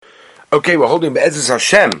Okay, we're holding Be'ezus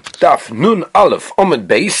Hashem, Daf Nun Aleph, Omid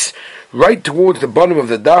Base, right towards the bottom of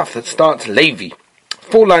the Daf that starts Levi.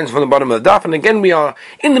 4 lines from the bottom of the Daf, and again we are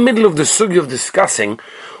in the middle of the sugya of discussing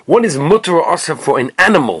what is mutter or asr for an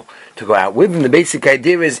animal to go out with, and the basic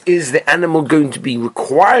idea is the animal going to be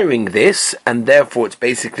requiring this, and therefore it's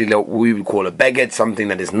basically what we would call a beged, something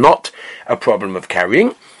that is not a problem of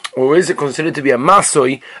carrying? Or is it considered to be a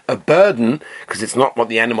masoi, a burden, because it's not what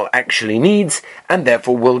the animal actually needs, and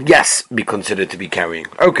therefore will, yes, be considered to be carrying?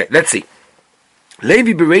 Okay, let's see.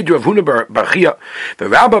 Levi bereid Rav Huna bar Chia,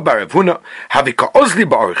 Rabba bar Rav Huna, havika ozli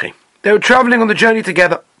ba'orchi. They were traveling on the journey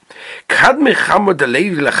together. Kad mechamra de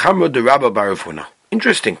Levi lechamra de Rabba bar Rav Huna.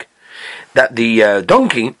 Interesting that the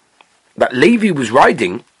donkey that Levi was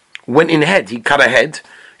riding went in ahead. He cut ahead.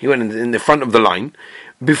 He went in the front of the line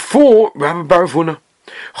before Rabba bar Rav Huna.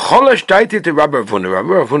 Cholash daited to Rabbi Rav Huna. Rabbi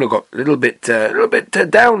Rav Huna got a little bit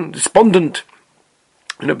down, despondent,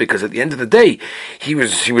 because at the end of the day, he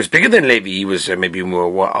was bigger than Levi. He was maybe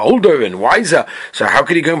more older and wiser. So how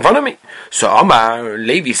could he go in front of me? So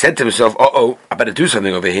Levi said to himself, I better do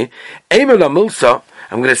something over here. Eimer la milsa.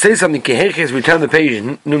 I'm going to say something. Keheches, we turn the page.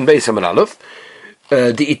 Nun beis amar aleph.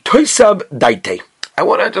 The itoisab daite. I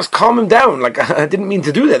want to just calm him down. Like, I didn't mean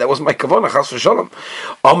to do that. That wasn't my kavanah. Chas v'shalom.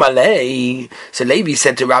 Amalei. So Levi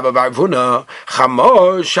said to Rabbi bar Huna,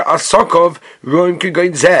 Chamosh asokov roim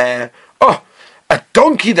kigoin zeh. Oh, a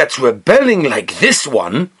donkey that's rebelling like this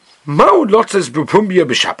one. Ma'u lotzes b'pumbia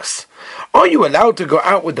b'shabbos. Are you allowed to go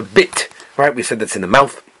out with the bit? Right, we said that's in the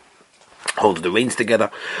mouth. Hold the reins together.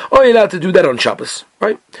 Are you allowed to do that on Shabbos?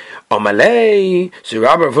 Right? Amalei. So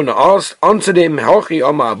Rabbi Rav Huna answered him, Hachi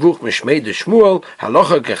Ama Avuch Mishmei de Shmuel,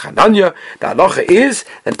 Halacha Kechananya. The halacha is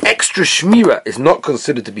that extra shmira is not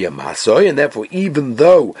considered to be a masoy, and therefore, even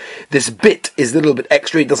though this bit is a little bit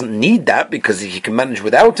extra, he doesn't need that because he can manage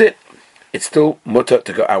without it. It's still mutter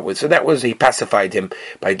to go out with. So that was, he pacified him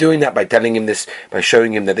by doing that, by telling him this, by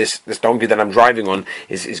showing him that this donkey that I'm driving on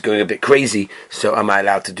is going a bit crazy, so am I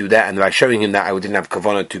allowed to do that? And by showing him that I didn't have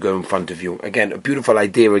kavanah to go in front of you. Again, a beautiful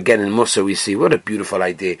idea. Again, in Musa we see, what a beautiful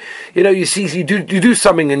idea. You see, you do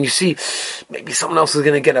something and you see, maybe someone else is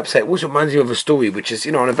going to get upset. It always reminds you of a story, which is,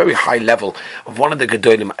 on a very high level, of one of the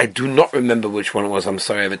Gedolim. I do not remember which one it was, I'm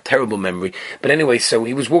sorry, I have a terrible memory. But anyway, so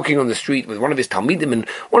he was walking on the street with one of his Talmidim, and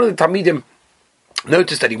one of the Talmidim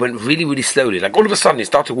noticed that he went really, really slowly. Like all of a sudden, he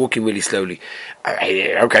started walking really slowly.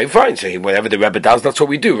 Okay, fine. So whatever the Rebbe does, that's what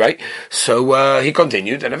we do, right? So he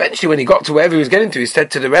continued, and eventually, when he got to wherever he was getting to, he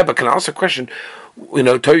said to the Rebbe, "Can I ask a question? I want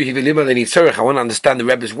to understand the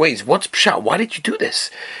Rebbe's ways. What's pshat? Why did you do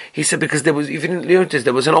this?" He said, "Because if you didn't notice,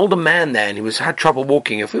 there was an older man there, and he had trouble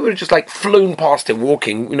walking. If we would have just flown past him,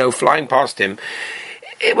 walking, flying past him,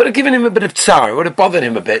 it would have given him a bit of tsar. It would have bothered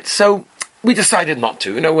him a bit. So we decided not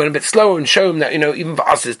to, went a bit slower and show him that, even for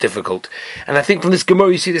us it's difficult." And I think from this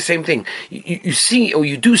Gemara you see the same thing. You see, or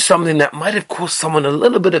you do something that might have caused someone a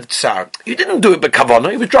little bit of tsar. You didn't do it by kavanah.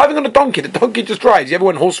 He was driving on a donkey. The donkey just drives. You ever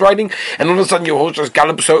went horse riding and all of a sudden your horse just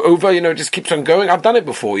gallops over, just keeps on going? I've done it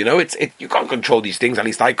before, you can't control these things, at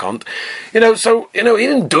least I can't. So, he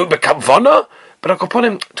didn't do it by kavanah. But I upon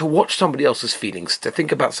him to watch somebody else's feelings, to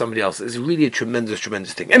think about somebody else, is really a tremendous,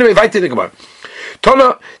 tremendous thing. Anyway, weiter in the Gemara.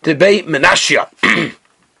 Tona debei menashia.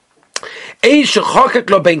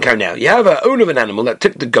 You have an owner of an animal that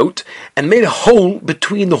took the goat and made a hole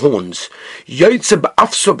between the horns.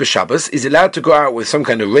 Is allowed to go out with some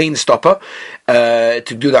kind of rain stopper to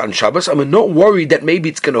do that on Shabbos. I'm not worried that maybe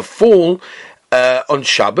it's going to fall on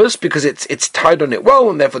Shabbos because it's tied on it well,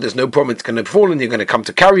 and therefore there's no problem. It's going to fall, and you're going to come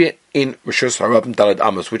to carry it in Rishus Harabim Dalad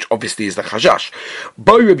Amos, which obviously is the Chajash.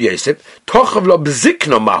 Boy Rabbi Yosef, Tochav lo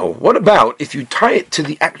b'zikno mahu. What about if you tie it to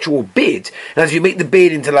the actual beard, and as you make the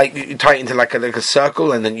beard into you tie it into like a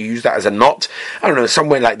circle, and then you use that as a knot, I don't know,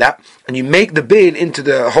 somewhere like that, and you make the beard into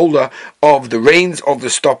the holder of the reins of the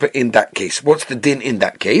stopper in that case. What's the din in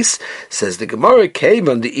that case? Says the Gemara, if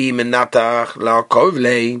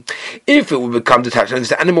it will become detached, and if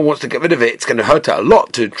the animal wants to get rid of it, it's going to hurt it a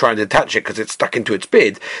lot to try and detach it because it's stuck into its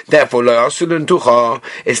beard. Therefore,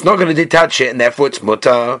 it's not going to detach it, and therefore it's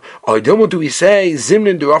mutter. Or what do we say?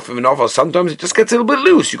 Zimlin duraf of an offer. Sometimes it just gets a little bit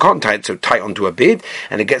loose. You can't tie it so tight onto a beard,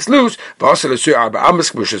 and it gets loose. And it's going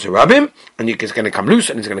to come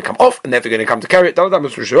loose, and it's going to come off, and therefore you're going to come to carry it.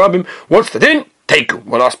 What's the din? Take you.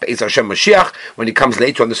 We'll ask Be'ez Hashem Mashiach when he comes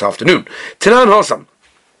later on this afternoon. Tanan Hosam.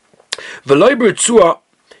 V'loiber tzua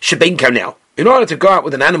shebein karnel. In order to go out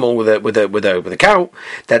with an animal, with a cow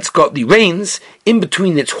that's got the reins in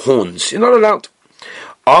between its horns, you're not allowed.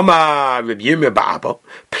 Amar Reb Yirmiyah Ba'aba,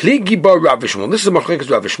 Pligi Bar Rav Shmuel. This is a machlekes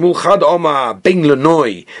Rav Shmuel. Chad Amar Bein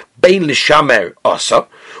Lenoi, Bein L'Shamer Asa.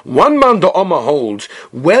 One man the Amar holds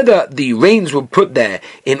whether the reins were put there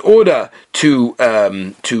in order to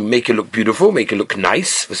make it look beautiful, make it look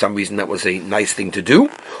nice. For some reason, that was a nice thing to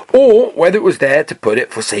do, or whether it was there to put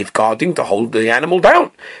it for safeguarding to hold the animal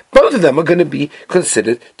down. Both of them are going to be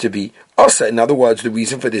considered to be Asa. In other words, the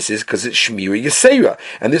reason for this is because it's Shmira Yisera,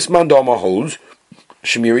 and this man the Amar holds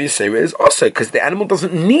Shemira Yisera is also because the animal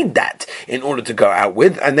doesn't need that in order to go out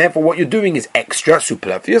with, and therefore what you're doing is extra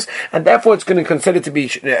superfluous, and therefore it's going to consider to be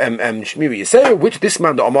Shemira Yisera, which this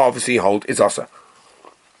man the Omar obviously hold is also.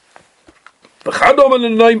 If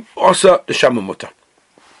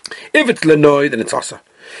it's lenoi, then it's asa.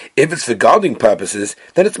 If it's for guarding purposes,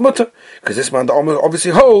 then it's mutter, because this man the Omer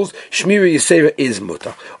obviously holds Shmira Yisera is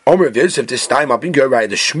mutter. Omer of Yosef this time up in go right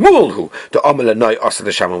the Shmuel who the Omer lenoi asa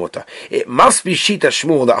the shama mutter. It must be Shita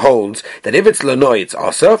Shmuel that holds that if it's lenoi it's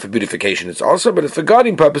asa, for beautification it's asa, but if for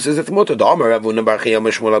guarding purposes it's mutter. The Omer of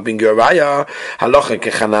Shmuel up in go raya halacha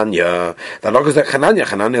kechananya. The halacha is that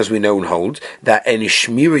Chananya as we know holds that any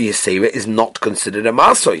Shmira Yisera is not considered a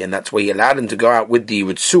masoi, and that's why he allowed him to go out with the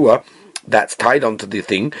Ritzua that's tied onto the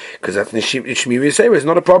thing, because that's Shmira Yisera is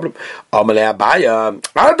not a problem. Amalei Abaya,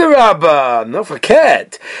 Adarabba, no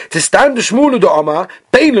forget. To stand the Shmuel the Omar,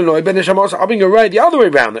 Beinanoi Ben Shamos, I'll bring right the other way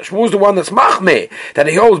around. That Shmuel's the one that's Machmeh, that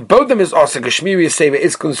he holds both of them as Asa, because Shmira Yisera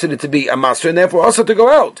is considered to be a master, and therefore Asa to go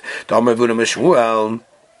out. The Omar Vuna Shmuel,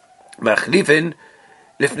 Machlifin,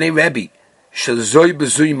 Lifnei Rebbe, Shazoi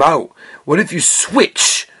Bezui Mau. What if you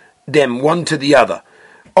switch them one to the other?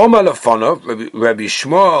 Omar Lafana, Rabbi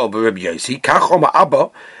Shmuel, Rabbi Yossi, Kach Omar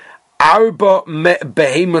Abba, Arba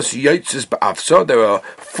Behemoth Yotzes Ba'afsa. There are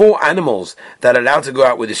 4 animals that are allowed to go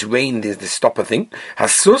out with this rein, this stopper thing.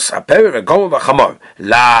 Hasus, Aper, Gomor, B'Chamor.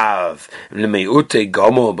 Lav, Lemeute,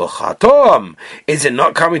 Gomor, B'Chatom. Is it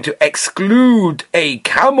not coming to exclude a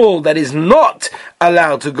camel that is not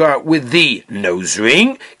allowed to go out with the nose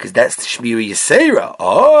ring? Because that's the Shmira Yisera.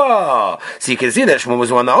 Oh, so you can see that Shmuel was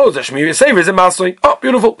the one that holds that Shmira Yisera is a masoi. Oh,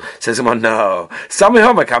 beautiful. Says someone, no.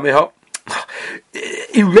 Samiha, Makamiha.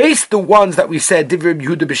 Erase the ones that we said Divrei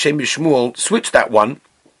Yehuda b'Shem Shmuel. Switch that one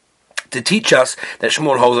to teach us that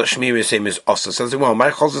Shmuel holds that Shmira Yisera is also. Says well, my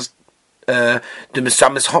holds the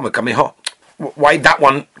Misamis Homa Kamiha. Why that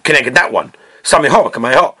one connected that one? Samiha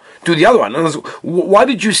Kamiha. Do the other one. Why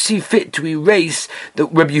did you see fit to erase the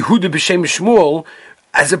Rabbi Yehuda b'Shem Shmuel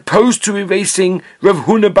as opposed to erasing Rav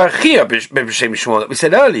Huna bar Chia b'Shem Shmuel that we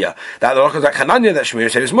said earlier? That the that Chananya, that Shmira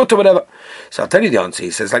Yisera is mutter, whatever. So I'll tell you the answer.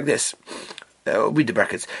 He says like this. Read the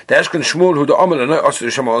brackets. The Eshkon Shmuel who the Omer Lenoi Osa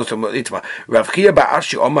the Shama Osa Itma. Rav Chia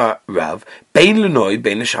ba'ashi Omer Rav Bein Lenoi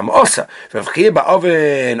Bein L'Shama Osa. Rav Chia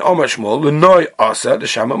ba'oven Omer Shmuel Lenoi Osa the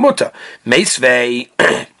Shama Mutter. Meisvei.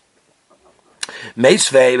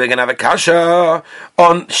 Meisvei, we're going to have a kasha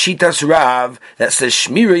on Shitas Rav that says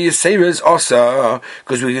Shmira Yisera is Osa,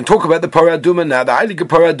 because we can talk about the Paraduma now, the Heilige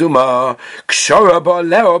Paraduma. Kshara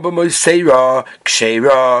ba'aleo b'moiseira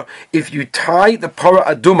kshera. If you tie the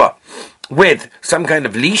Paraduma with some kind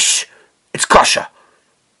of leash, it's kasha.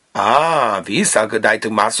 If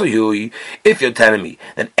you're telling me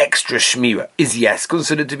that extra shmira is yes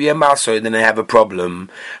considered to be a masoy, then I have a problem.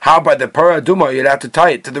 How about the paraduma? You're allowed to tie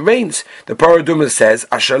it to the reins. The paraduma says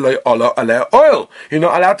ashaloi ola ale oil. You're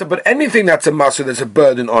not allowed to put anything that's a masoy, that's a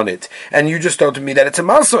burden on it. And you just told me that it's a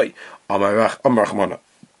masoy.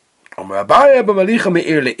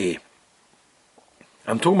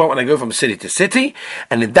 I'm talking about when I go from city to city,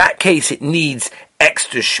 and in that case it needs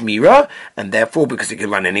extra shmira, and therefore because it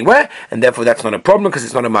can run anywhere, and therefore that's not a problem because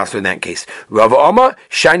it's not a master in that case. Rav Omar,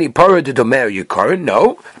 shiny para de domer yukarin.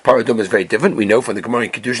 No, paradum is very different. We know from the Gemara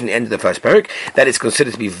in Kedushin, the end of the first parak, that it's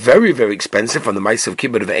considered to be very, very expensive from the mice of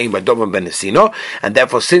kibbutz of Ein by Doman ben Nesino, and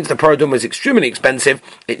therefore since the paradum is extremely expensive,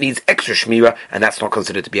 it needs extra shmira, and that's not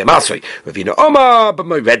considered to be a master. Ravina Omar, but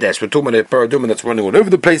my redes, we're talking about a paradum that's running all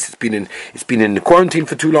over the place. It's been in quarantine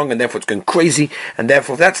for too long, and therefore it's going crazy, and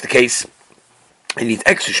therefore if that's the case, it needs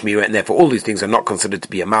extra shmira, and therefore all these things are not considered to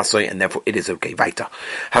be a masoy, and therefore it is okay. Vaita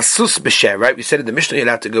hasus b'sher, right? We said in the Mishnah you're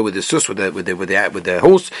allowed to go with the sus with the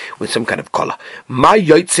horse with some kind of collar. My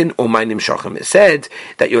yotzin or my nimshachim. It said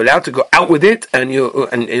that you're allowed to go out with it, and you're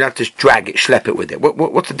allowed to drag it, schlep it with it.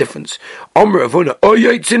 What's the difference? Omer avona o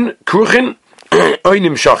yotzin kruchin o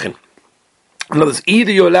nimshachim. In other words,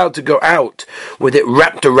 either you're allowed to go out with it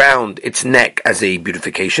wrapped around its neck as a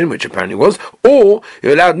beautification, which apparently was, or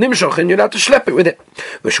you're allowed nimshochin, you're allowed to schlep it with it.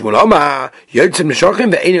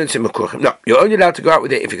 No, you're only allowed to go out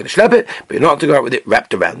with it if you're going to schlep it, but you're not allowed to go out with it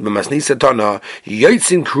wrapped around.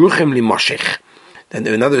 And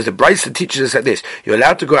in other words, the Brisa teaches us like this: you're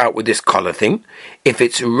allowed to go out with this collar thing if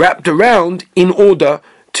it's wrapped around in order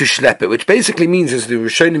to schlepp it, which basically means, as the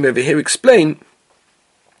Rishonim over here explain,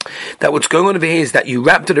 that what's going on over here is that you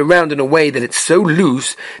wrapped it around in a way that it's so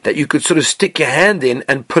loose that you could sort of stick your hand in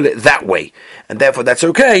and pull it that way, and therefore that's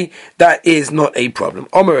okay. That is not a problem.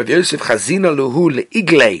 Omer Rav Yosef Chazina Luhu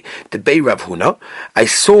Leigle the Bei Rav Huna. I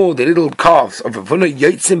saw the little calves of Rav Huna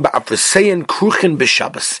Yotzim Ba'afresein Kruchen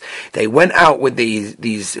b'Shabbos. They went out with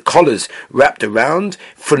these collars wrapped around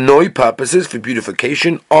for noi purposes, for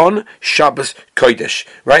beautification on Shabbos Kodesh,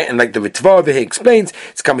 right? And like the Ritva over here explains,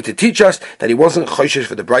 it's coming to teach us that he wasn't choshesh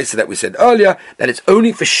for the Brisa that we said earlier, that it's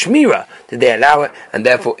only for Shmira that they allow it, and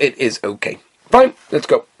therefore it is okay. Fine, let's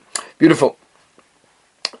go. Beautiful.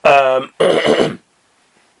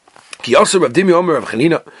 Ki also Rav Dimi Omer Rav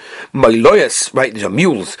Chanina, Mailoyas, right, these are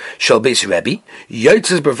mules, shall base Rebbe,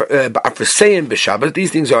 Yotzes b'Afresein b'Shabbos, these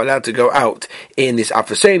things are allowed to go out in this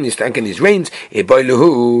Afresein, these tank and these reins,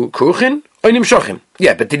 Eboiluhu Kruchin, Oinim Shochim.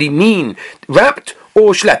 Yeah, but did he mean wrapped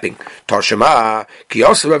or schlepping? Tarshema, ki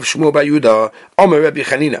also Rav Shmuel bar Yehuda, Omer Rabbi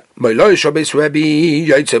Chanina, Mailoy Shabbos Rabbi,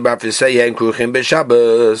 Yotzeh b'Afresein Kruchin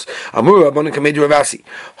b'Shabbos, Amur Rabbanan Kamed Ravasi,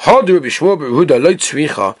 Had Rabbi Shmuel bar Yehuda Lo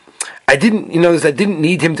Tzricha. I didn't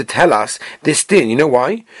need him to tell us this thing. You know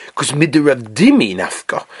why? Because mid the Rav Dimi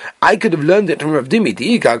nafka. I could have learned it from Rav Dimi.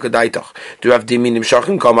 The Rav Dimi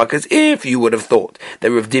nimshachim kama. Because if you would have thought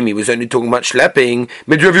that Rav Dimi was only talking about schlepping,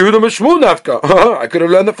 mid Rav Yehuda Mashmuel nafka. I could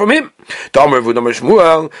have learned it from him. They're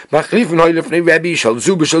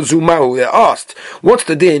asked, what's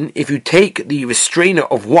the din if you take the restrainer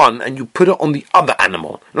of one and you put it on the other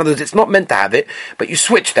animal? In other words, it's not meant to have it, but you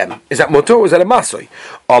switch them. Is that motor or is that a masoi?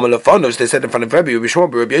 They said in front of Rabbi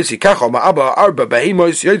Yishmael, Rabbi Yossi, Kacha, Ma'aba, Arba,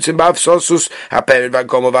 Behemos, Yotzim, Ba'afsosus, Hapered,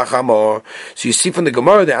 V'Gomo, V'Chamor. So you see from the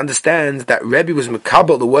Gemara, they understand that Rabbi was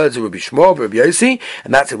makabel the words of Rabbi Yishmael, Rabbi Yossi,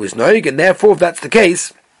 and that's it was noig, and therefore, if that's the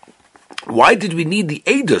case, why did we need the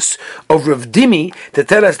edus of Rav Dimi to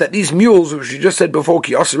tell us that these mules, which we just said before,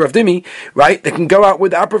 Kiyos Rav Dimi, right, they can go out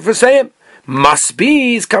with the upper Fasayim? Must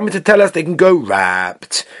be, he's coming to tell us they can go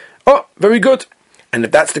wrapped. Oh, very good. And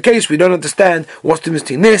if that's the case, we don't understand what's the difference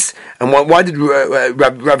between this and why did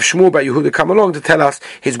Rav Shmuel bar Yehuda come along to tell us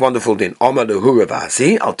his wonderful din. Amar lehu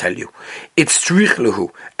Ravasi, I'll tell you. It's tzrich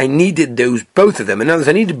lehu. I needed both of them. In other words,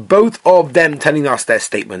 I needed both of them telling us their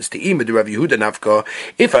statements. The Imad Rav Yehuda nafka,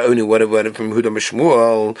 if I only would have heard it from Yehuda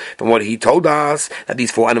Shmuel, from what he told us, that these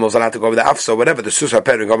four animals are allowed to go over the afsa, whatever, the susa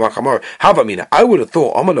per and gamachamor, havamina. I would have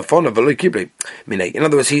thought, Amar lefona v'lo kibre. In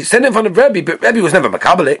other words, he said in front of Rebbe, but Rebbe was never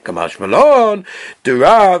makabel, Kamash Malon. The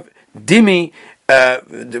Rav Dimi, that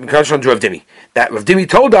Rav Dimi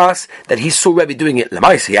told us that he saw Rebbe doing it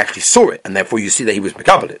lemais. He actually saw it, and therefore you see that he was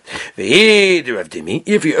mekabel it. The Rav Dimi,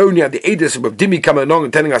 if you only have the edus of Rav Dimi coming along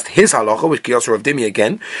and telling us his halacha, which is also Rav Dimi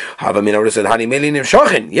again,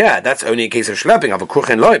 yeah, that's only a case of schlepping. Have a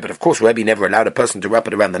kruchen loy, but of course Rebbe never allowed a person to wrap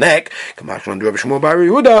it around the neck. That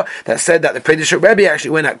said that the Pradesh Rebbe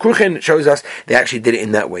actually went at kruchen, shows us they actually did it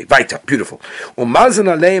in that way. Vaita, beautiful. We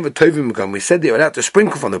said they were allowed to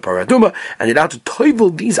sprinkle from the paraduma, and they're allowed to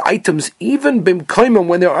toivel these items even b'mkoimim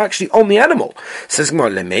when they're actually on the animal. Says Gemara,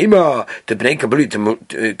 lemeima to bnei kabuli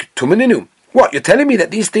tumeninu. What, you're telling me that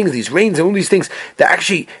these things, these reins and all these things, they're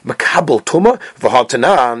actually makabel tuma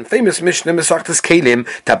v'hatanan, famous Mishnah Mesachtas Kelim,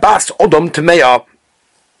 tabas odom temeya.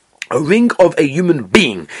 A ring of a human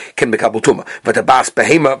being can be kabul tuma, but a bas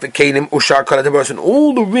behema v'kelim ushar kalatavos, and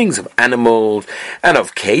all the rings of animals and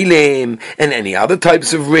of kelim and any other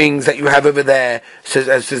types of rings that you have over there.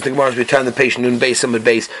 Says the Gemara, return the patient and base some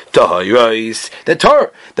base tahayis. They're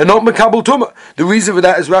tar. They're not makabul tuma. The reason for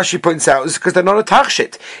that, as Rashi points out, is because they're not a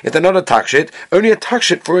takshit. If they're not a takshit, only a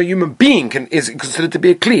takshit for a human being is considered to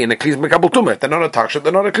be a kli, and a kli is makabul tuma. If they're not a takshit,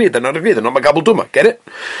 they're not a kli. They're not a kli. They're not makabul tuma. Get it?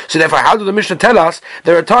 So therefore, how does the Mishnah tell us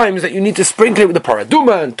there are times that you need to sprinkle it with the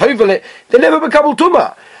paraduma and toivel it? They never become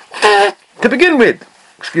tuma to begin with.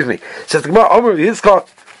 Excuse me. Says the Gemara,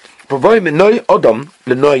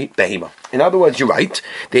 in other words, you're right.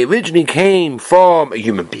 They originally came from a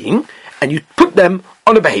human being, and you put them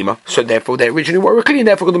on a behema, so therefore they originally were clean,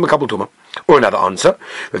 therefore they're makabel tuma. Or another answer,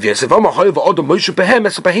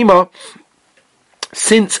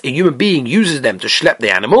 since a human being uses them to schlepp the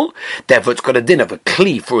animal, therefore it's got a din of a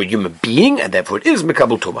kli for a human being, and therefore it is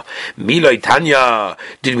mekabel tuma. Miloi Tanya,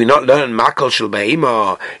 did we not learn makal shel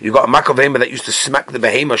behema? You got a makal behema that used to smack the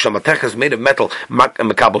behema, shel matechas made of metal,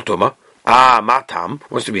 mekabel tuma. Matam,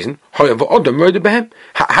 what's the reason? How do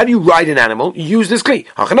you ride an animal? You use this kli.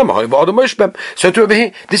 So to over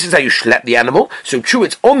here, this is how you schlepp the animal. So true,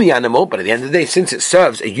 it's on the animal, but at the end of the day, since it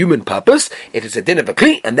serves a human purpose, it is a din of a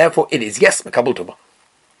kli, and therefore it is yes, makabel tuma.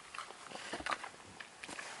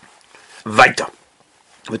 Weiter.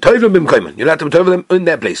 You're allowed to tovel them in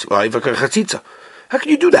their place. How can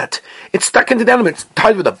you do that? It's stuck into the element. It's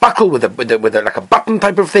tied with a buckle, with a like a button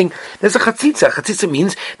type of thing. There's a chatzitza. Chatzitza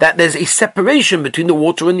means that there's a separation between the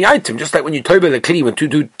water and the item. Just like when you tovel a kli, when to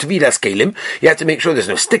do tevilas kelim, you have to make sure there's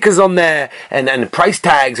no stickers on there and price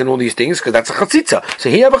tags and all these things, because that's a chatzitza. So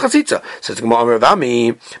here you have a chatzitza. So it's Gemara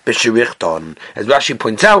Ravami b'shirichton. As Rashi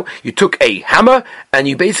points out, you took a hammer and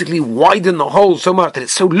you basically widen the hole so much that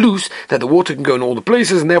it's so loose that the water can go in all the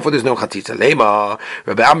places, and therefore there's no chatzitza. Lema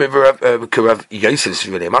Rabbi Amir really.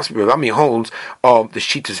 It must be Rabbi holds of the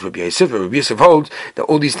Shitas Rabbi Yosef. Rabbi Yosef holds that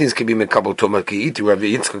all these things can be mekabel tuma ki iti Rabbi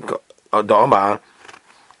Yitzchak Da'ama.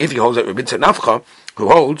 If he holds that Rabbi Yitzchak Nafcha, who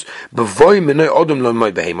holds b'voy menoy odom lo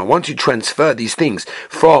noy behema. Once you transfer these things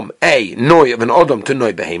from a noy of an odom to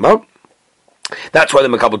noy behema, that's why the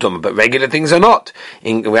mekabel tuma, but regular things are not.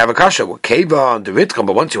 We have a kasha, keva and the ritcham,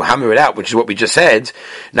 but once you hammer it out, which is what we just said,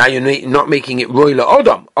 now you're not making it roila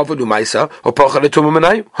odam, avadu maisa, or pocha letuma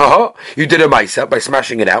manay. You did a maisa by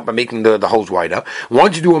smashing it out, by making the holes wider.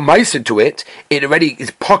 Once you do a maisa to it, it already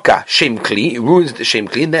is poka shem kli, it ruins the shem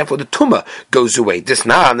kli, and therefore the tuma goes away. This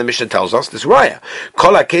now, and the Mishnah tells us, this raya,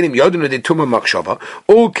 kol kelim yodun de tuma makshava,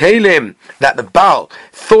 all kelim that the Baal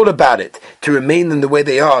thought about it to remain in the way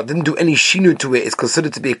they are, didn't do any shinu to it, is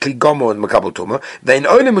considered to be a kli gomo and makabel tuma. Then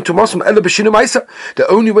only mutumasum ela b'shinu maisa. The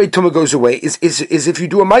only way tuma goes away is if you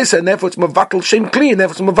do a maisa, and therefore it's mavatal shem kli, and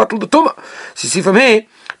therefore it's mavatal the tuma. So you see from here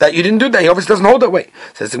that you didn't do that. He obviously doesn't hold that way.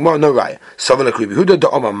 Says the Gemara, no raya.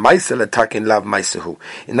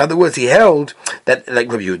 In other words, he held that,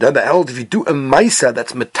 like Rabbi Yehuda, that held if you do a maisa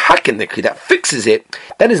that's metakin the kli, that fixes it,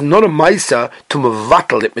 that is not a maisa to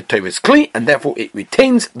mavatal it metovis kli, and therefore it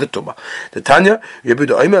retains the tuma. The Tanya, Rabbi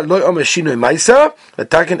Yehuda Omer loy omer shinoi maisa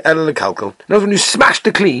metakin ela lekalkal. Now, when you smash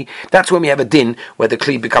the kli, that's when we have a din where the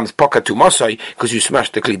kli becomes poka to masai because you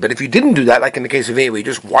smashed the kli. But if you didn't do that, like in the case of here, where you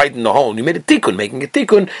just widen the hole and you made a tikkun, making a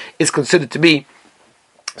tikkun is considered to be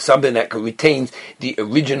something that retains the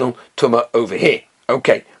original tuma over here.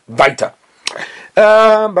 Okay, weiter.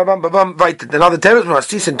 Another term is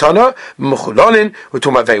Tana, Mechulolin, we're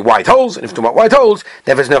talking about very wide holes, and if we're talking about wide holes,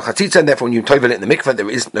 there is no chatzitza, and therefore when you tovel it in the mikveh, there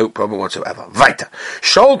is no problem whatsoever. Weiter.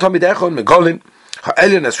 Shol Tamidechon Megolin.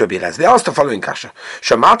 They asked the following kasha.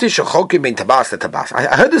 I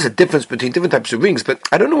heard there's a difference between different types of rings, but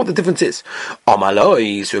I don't know what the difference is.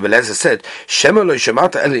 Rabbi said,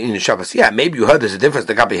 yeah, maybe you heard there's a difference.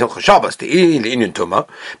 The Gabi Hilchos Shabbos, the Inyan Tuma,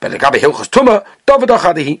 but the Gabi Hilchos Tuma,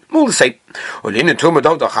 all the same.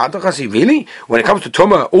 Really? When it comes to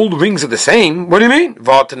Tuma, all the rings are the same. What do you mean?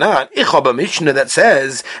 Ich have a Mishnah that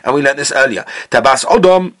says, and we learned this earlier, Tabas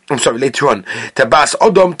Odom, later on, Tabas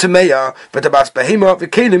Odom Tameya, but Tabas Behema,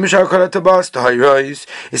 V'kelim Mishakala Tabas Tahayrois.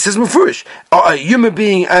 It says Mufurish, a human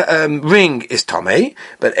being ring is Tamei,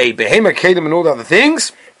 but a Behema, Kelim, and all the other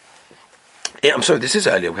things, I'm sorry, this is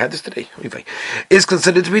earlier, we had this today, is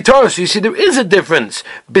considered to be Torah. So you see, there is a difference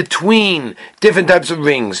between different types of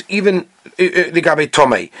rings, even the Gabi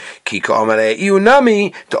Tomei. Kika Amale,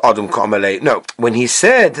 Iunami, to Adam Kamale. No, when he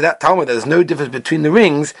said to that Talmud there's no difference between the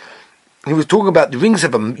rings, he was talking about the rings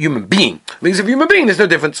of a human being. Rings of a human being, there's no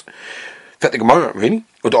difference. Really?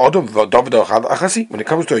 When it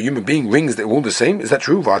comes to a human being, rings, they're all the same? Is that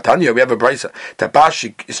true? Vatanya, we have a brisa.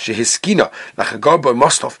 Tabash is Shehiskina, like a garbo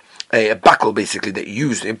mustaf. A buckle, basically, that you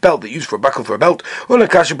use, a belt that you use for a buckle for a belt, or a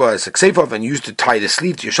kashabah, a seifov, and used to tie the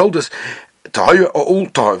sleeve to your shoulders. So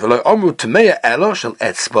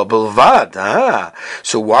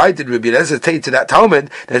why did Rabbi Eliezer say to that Talmud,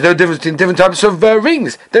 there's no difference between different types of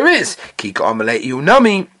rings? There is.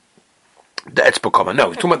 The etzbokama. No,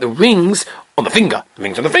 he's talking about the rings on the finger. The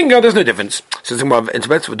rings on the finger, there's no difference. So it's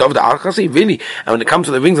really, and when it comes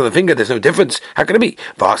to the rings on the finger, there's no difference. How can it be?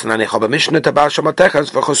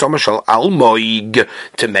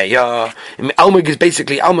 Almoig is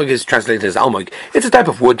basically, almoig is translated as almoig. It's a type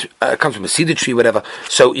of wood, it comes from a cedar tree, whatever.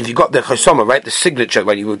 So if you got the chosoma, right, the signature,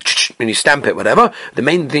 when you stamp it, whatever, the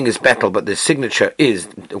main thing is metal, but the signature is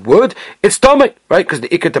wood, it's tamei, right? Because the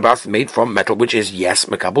ikar tabas is made from metal, which is, yes,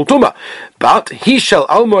 mekabel tuma. But he shall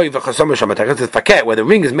almoig v'chosoma shamatechas, where the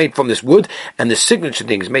ring is made from this wood and the signature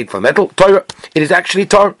thing is made from metal, Torah. It is actually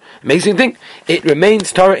Torah. Amazing thing. It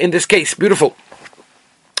remains Torah in this case. Beautiful.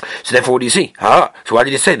 So therefore, what do you see? So why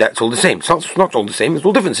did you say that? It's all the same. It's not all the same. It's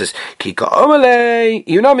all differences. Kika omele,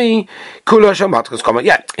 Yunami, Kula Shamatkas.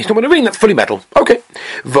 Yeah, he's talking about a ring that's fully metal. Okay.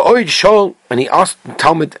 V'oid shol and he asked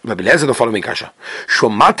Talmud Rabbi Eliezer the following kasha: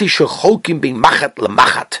 Shomati shecholkim bein machat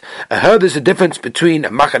lemachat. I heard there's a difference between a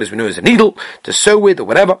machat, as we know, is a needle to sew with or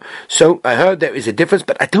whatever. So I heard there is a difference,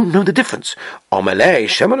 but I don't know the difference. Amalei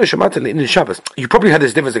shemana shomata in Shabbos. You probably heard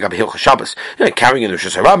this difference like Hilchos Shabbos. Carrying in the Rosh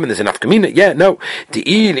Hashanah, there's enough kamina. Yeah, no.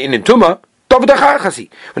 The in Tuma. When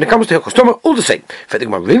it comes to Hilchos Tumah, all the same.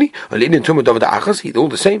 Really? All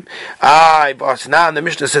the same. But now the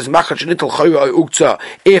Mishnah says,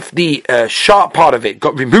 if the sharp part of it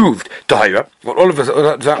got removed, tahira, well, all of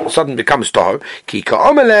a sudden becomes tahor.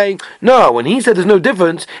 No, when he said there's no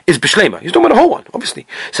difference, it's b'shleima. He's talking about the whole one, obviously.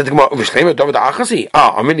 Said the Gemara, b'shleima David achasi.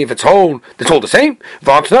 Really, if it's whole, it's all the same.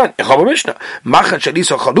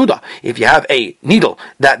 If you have a needle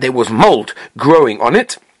that there was mold growing on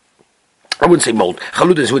it, I wouldn't say mold.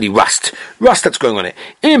 Chaluda is really rust that's going on it.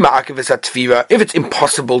 If it's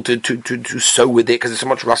impossible to sew with it because there's so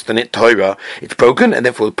much rust in it, Torah, it's broken, and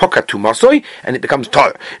therefore pokat tu masoi, and it becomes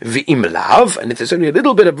tar. V'im lav, and if there's only a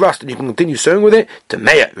little bit of rust and you can continue sewing with it,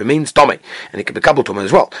 Tameya remains Tomei, and it can be coupled Tomei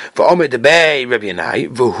as well. V'omer debei Rabbi Yanai,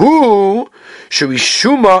 v'hu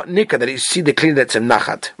shurishuma nika, that you see the clean that's a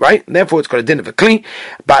nachat, right? And therefore it's got a din of a clean.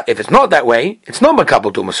 But if it's not that way, it's not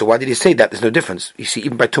makabel Tumah. So why did he say that? There's no difference. You see,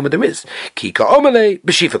 even by Tumah there is. Kika omele,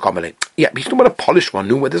 b'shifa komele. Yeah, but he's talking about a polished one,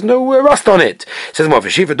 where there's no rust on it. Says more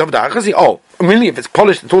b'shifa dovda achasi. Oh, really? If it's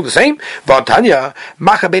polished, it's all the same. V'atanya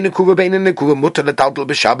macha bein nekuva mutter letaltel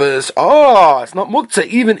b'shabbos. Oh, it's not mutza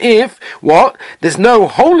even if what? There's no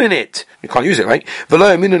hole in it. You can't use it, right? We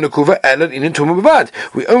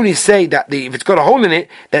only say that if it's got a hole in it,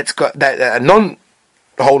 that's got that a non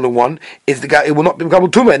hole in one is the guy. It will not be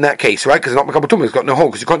Makabel Tumah in that case, right? Because it's not Makabel Tumah. It's got no hole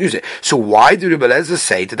because you can't use it. So why do Rebbe Eliezer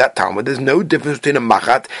say to that Talmud there's no difference between a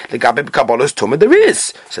machat legabe Kabbalah's Tumah? There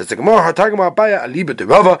is. Says the Gemara, Hatagma Abaya Aliba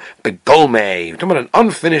Derava Begolmei. We're talking about an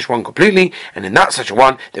unfinished one completely, and in that such a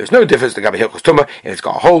one there is no difference legabe Hilchos Tumah if it's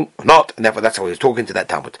got a hole or not, and therefore that's how he was talking to that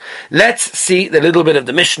Talmud. Let's see the little bit of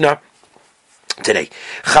the Mishnah today.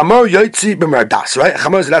 Chamor yotzi b'mardas, right?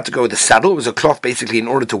 Chamor is allowed to go with the saddle. It was a cloth basically in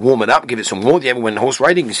order to warm it up, give it some warmth. You ever went horse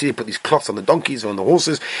riding, you see they put these cloths on the donkeys or on the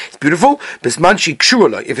horses. It's beautiful. Bismanshi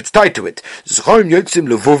kshurala, if it's tied to it. Zchom yotzim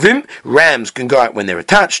levuvim, rams can go out when they're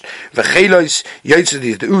attached. V'chelos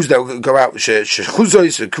yotzi, the ewes that will go out,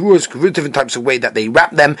 shechuzois, kruos, different types of way that they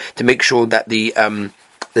wrap them to make sure that the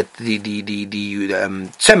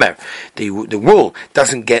tzemer, the wool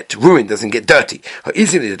doesn't get ruined, doesn't get dirty.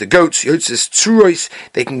 Easily the goats, yotzes tzuros,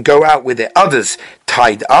 they can go out with their udders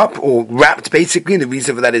tied up or wrapped basically, and the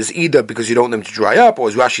reason for that is either because you don't want them to dry up, or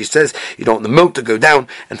as Rashi says, you don't want the milk to go down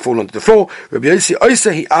and fall onto the floor. Rabbi Yossi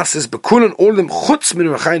Oisa, he asks bekulan, all of them chutz min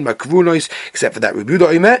rachayin makvunos, except for that Rabbi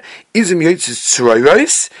Yehuda Omer, izim yotzes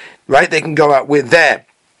tzuros, right? They can go out with their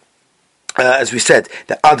as we said,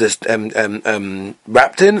 the others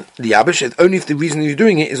wrapped in the yabish, only if the reason you're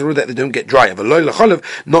doing it is in order that they don't get dry.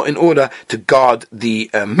 Not in order to guard the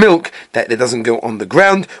milk, that it doesn't go on the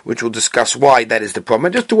ground, which we'll discuss why that is the problem. I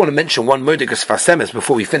just do want to mention one Mordechai Sfasemis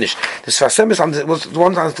before we finish. The Sfasemis was the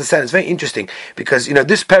one to understand. It's very interesting because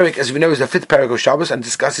this parak, as we know, is the 5th parak of Shabbos and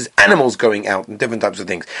discusses animals going out and different types of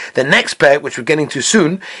things. The next parak, which we're getting to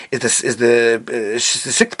soon, is the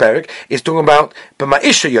 6th parak, is talking about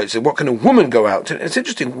B'ma'isha Yotze. What can a woman go out? It's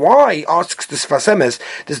interesting. Why, asks the Sfasemes,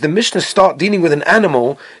 does the Mishnah start dealing with an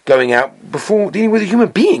animal going out before dealing with a human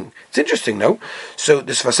being? It's interesting, no? So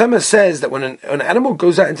the Sfasemes says that when an animal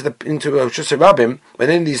goes out into a Shus Rabim,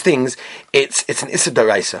 within these things, it's an Issa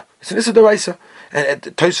D'Oraisa. It's an Issa D'Oraisa. And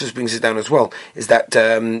Tosfos brings it down as well, is that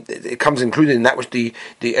it comes included in that which the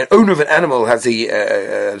owner of an animal has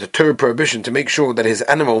the Torah prohibition to make sure that his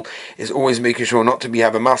animal is always making sure not to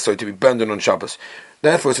have a maso, to be burned on Shabbos.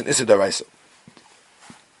 Therefore, it's an Issa D'Oraisa.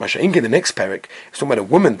 Masha'ink in the next parak, it's talking about a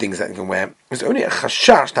woman things that they can wear. It's only a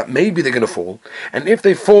chashash that maybe they're going to fall, and if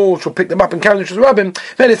they fall, she'll pick them up and carry them to the rabbin.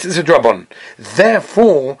 Then it's a drabon.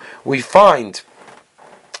 Therefore, we find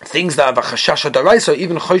things that have a chashash d'oraisa,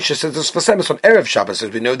 even Choshe says this for Semes on Erev Shabbos, as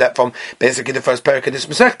we know that from basically the first parak of this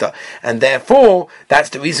Masechta. And therefore, that's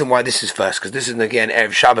the reason why this is first, because this is again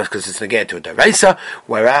Erev Shabbos, because it's negayah to a d'oraisa,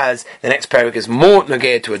 whereas the next parak is more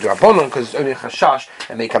negayah to a drabonon, because it's only a chashash,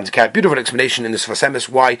 and may come to carry. Beautiful explanation in this for Semes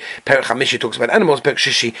why Parak Hamishi talks about animals, Parak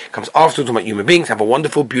Shishi comes after talking about human beings. Have a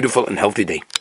wonderful, beautiful, and healthy day.